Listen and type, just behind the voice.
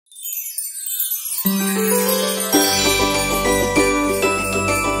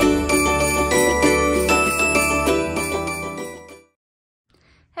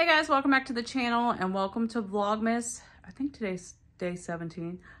guys, welcome back to the channel and welcome to Vlogmas. I think today's day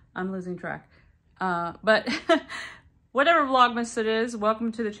 17. I'm losing track. But whatever Vlogmas it is,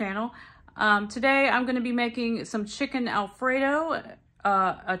 welcome to the channel. Today I'm going to be making some chicken Alfredo,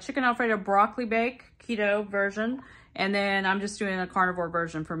 a chicken Alfredo broccoli bake, keto version. And then I'm just doing a carnivore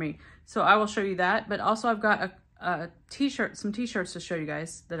version for me. So I will show you that. But also I've got a t-shirt, some t-shirts to show you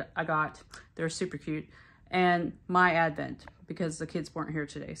guys that I got. They're super cute. And my advent, because the kids weren't here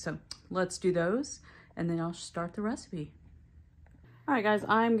today. So let's do those and then I'll start the recipe. All right, guys,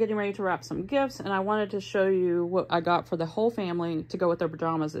 I'm getting ready to wrap some gifts and I wanted to show you what I got for the whole family to go with their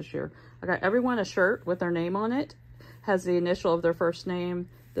pajamas this year. I got everyone a shirt with their name on it. Has the initial of their first name,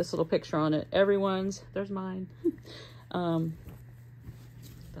 this little picture on it. Everyone's, there's mine. That's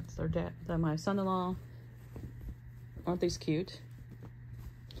their dad, my son-in-law. Aren't these cute?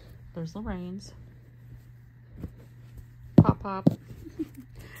 There's Lorraine's. Pop,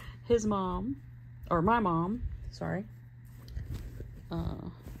 his mom, or my mom, sorry,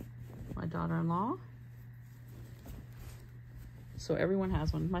 my daughter-in-law. So everyone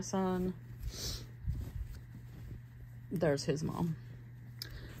has one. My son, there's his mom.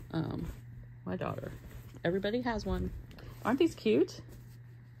 My daughter. Everybody has one. Aren't these cute?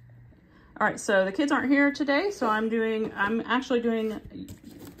 All right, so the kids aren't here today, so I'm actually doing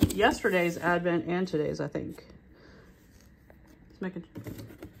yesterday's advent and today's, I think.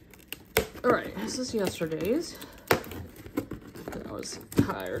 All right, this is yesterday's. I was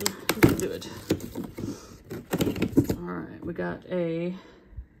tired. I can do it. All right, we got a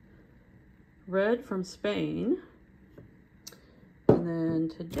red from Spain. And then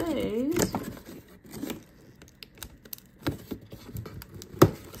today's, if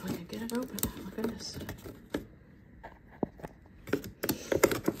I can get it open, oh my goodness.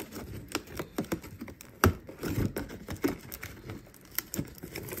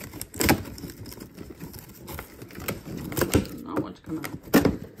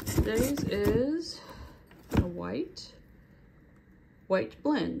 Today's is a white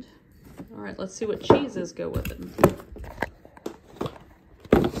blend. All right, let's see what cheeses go with it.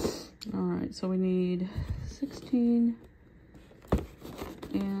 All right, so we need 16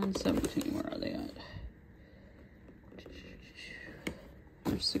 and 17. Where are they at?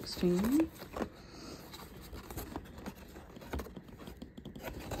 There's 16.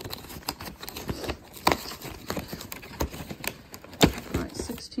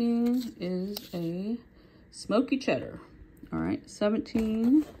 Is a smoky cheddar. All right,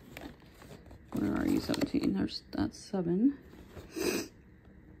 17. Where are you? 17. That's 7.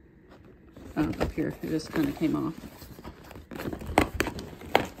 Oh, up here. It just kind of came off.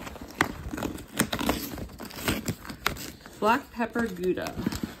 Black pepper Gouda.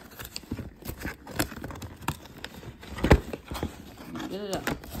 Get it up.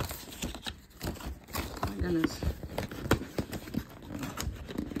 Oh my goodness.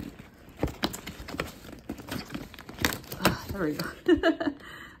 There we go.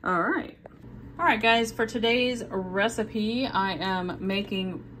 All right, guys, for today's recipe, I am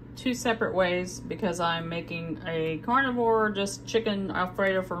making two separate ways because I'm making a carnivore, just chicken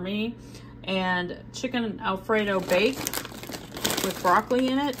Alfredo for me, and chicken Alfredo bake with broccoli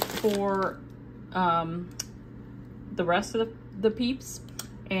in it for the rest of the peeps,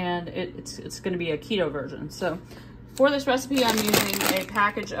 and it's going to be a keto version. So for this recipe, I'm using a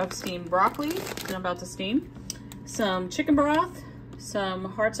package of steamed broccoli that I'm about to steam, some chicken broth, some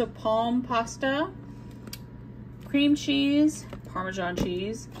hearts of palm pasta, cream cheese, Parmesan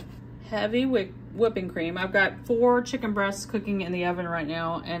cheese, heavy whipping cream. I've got 4 chicken breasts cooking in the oven right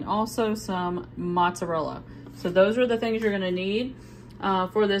now, and also some mozzarella. So those are the things you're gonna need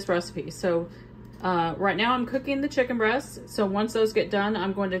for this recipe. So right now I'm cooking the chicken breasts. So once those get done,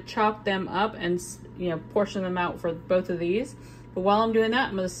 I'm going to chop them up and portion them out for both of these. But while I'm doing that,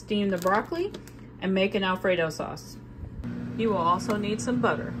 I'm gonna steam the broccoli and make an Alfredo sauce. You will also need some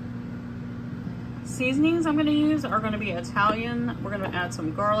butter. Seasonings I'm going to use are going to be Italian. We're going to add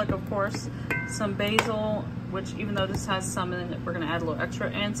some garlic, of course, some basil, which even though this has some in it, we're going to add a little extra,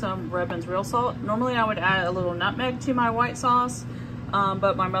 and some Redmond's real salt. Normally I would add a little nutmeg to my white sauce,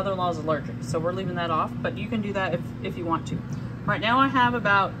 but my mother-in-law is allergic, so we're leaving that off, but you can do that if you want to. Right now I have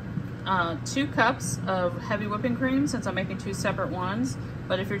about 2 cups of heavy whipping cream, since I'm making 2 separate ones.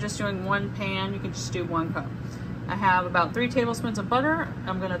 But if you're just doing 1 pan, you can just do 1 cup. I have about 3 tablespoons of butter.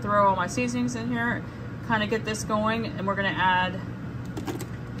 I'm gonna throw all my seasonings in here, kind of get this going, and we're gonna add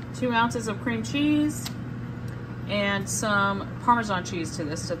 2 ounces of cream cheese and some Parmesan cheese to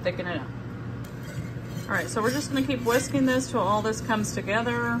this to thicken it up. All right, so we're just gonna keep whisking this till all this comes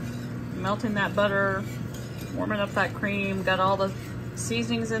together, melting that butter, warming up that cream, got all the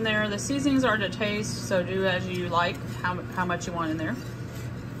seasonings in there. The seasonings are to taste, so do as you like, how much you want in there.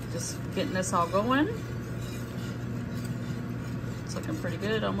 Just getting this all going. It's looking pretty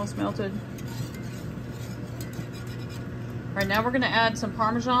good, almost melted. All right, now we're gonna add some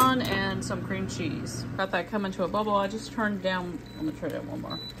Parmesan and some cream cheese. Got that coming to a bubble. I just turned down, I'm gonna try that one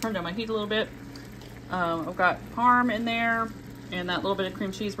more. Turn down my heat a little bit. I've got parm in there and that little bit of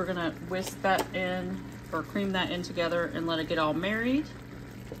cream cheese. We're gonna whisk that in, or cream that in together and let it get all married.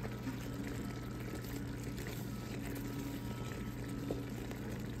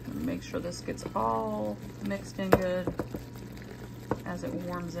 Make sure this gets all mixed in good as it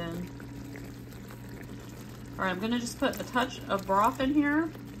warms in. All right, I'm gonna just put a touch of broth in here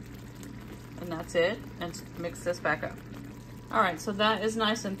and that's it, and mix this back up. All right, so that is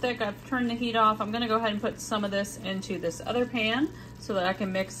nice and thick. I've turned the heat off. I'm gonna go ahead and put some of this into this other pan so that I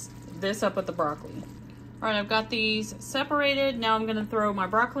can mix this up with the broccoli. All right, I've got these separated. Now I'm gonna throw my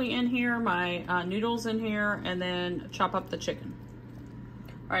broccoli in here, my noodles in here, and then chop up the chicken.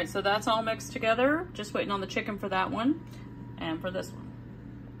 All right, so that's all mixed together. Just waiting on the chicken for that one and for this one.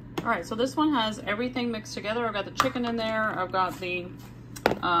 All right, so this one has everything mixed together. I've got the chicken in there. I've got the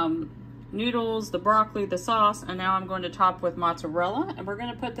noodles, the broccoli, the sauce, and now I'm going to top with mozzarella. And we're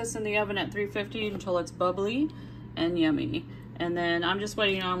gonna put this in the oven at 350 until it's bubbly and yummy. And then I'm just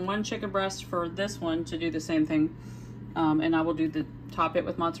waiting on one chicken breast for this one to do the same thing. And I will top it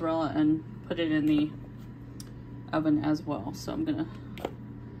with mozzarella and put it in the oven as well. So I'm gonna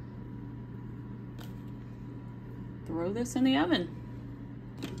throw this in the oven.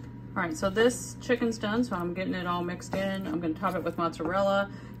 All right, so this chicken's done, so I'm getting it all mixed in. I'm gonna top it with mozzarella.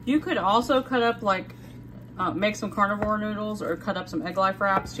 You could also cut up make some carnivore noodles or cut up some egg life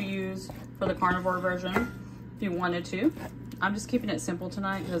wraps to use for the carnivore version if you wanted to. I'm just keeping it simple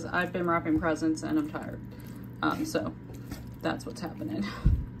tonight because I've been wrapping presents and I'm tired. So that's what's happening.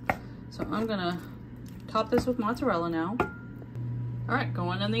 So I'm gonna top this with mozzarella now. All right,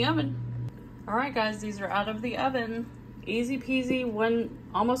 going in the oven. All right, guys, these are out of the oven. Easy peasy,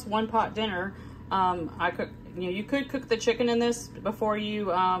 almost one pot dinner. You could cook the chicken in this before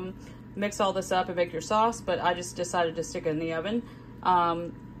you mix all this up and make your sauce, but I just decided to stick it in the oven.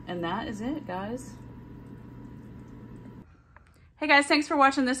 And that is it, guys. Hey guys, thanks for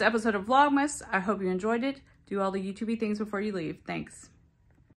watching this episode of Vlogmas. I hope you enjoyed it. Do all the YouTubey things before you leave. Thanks.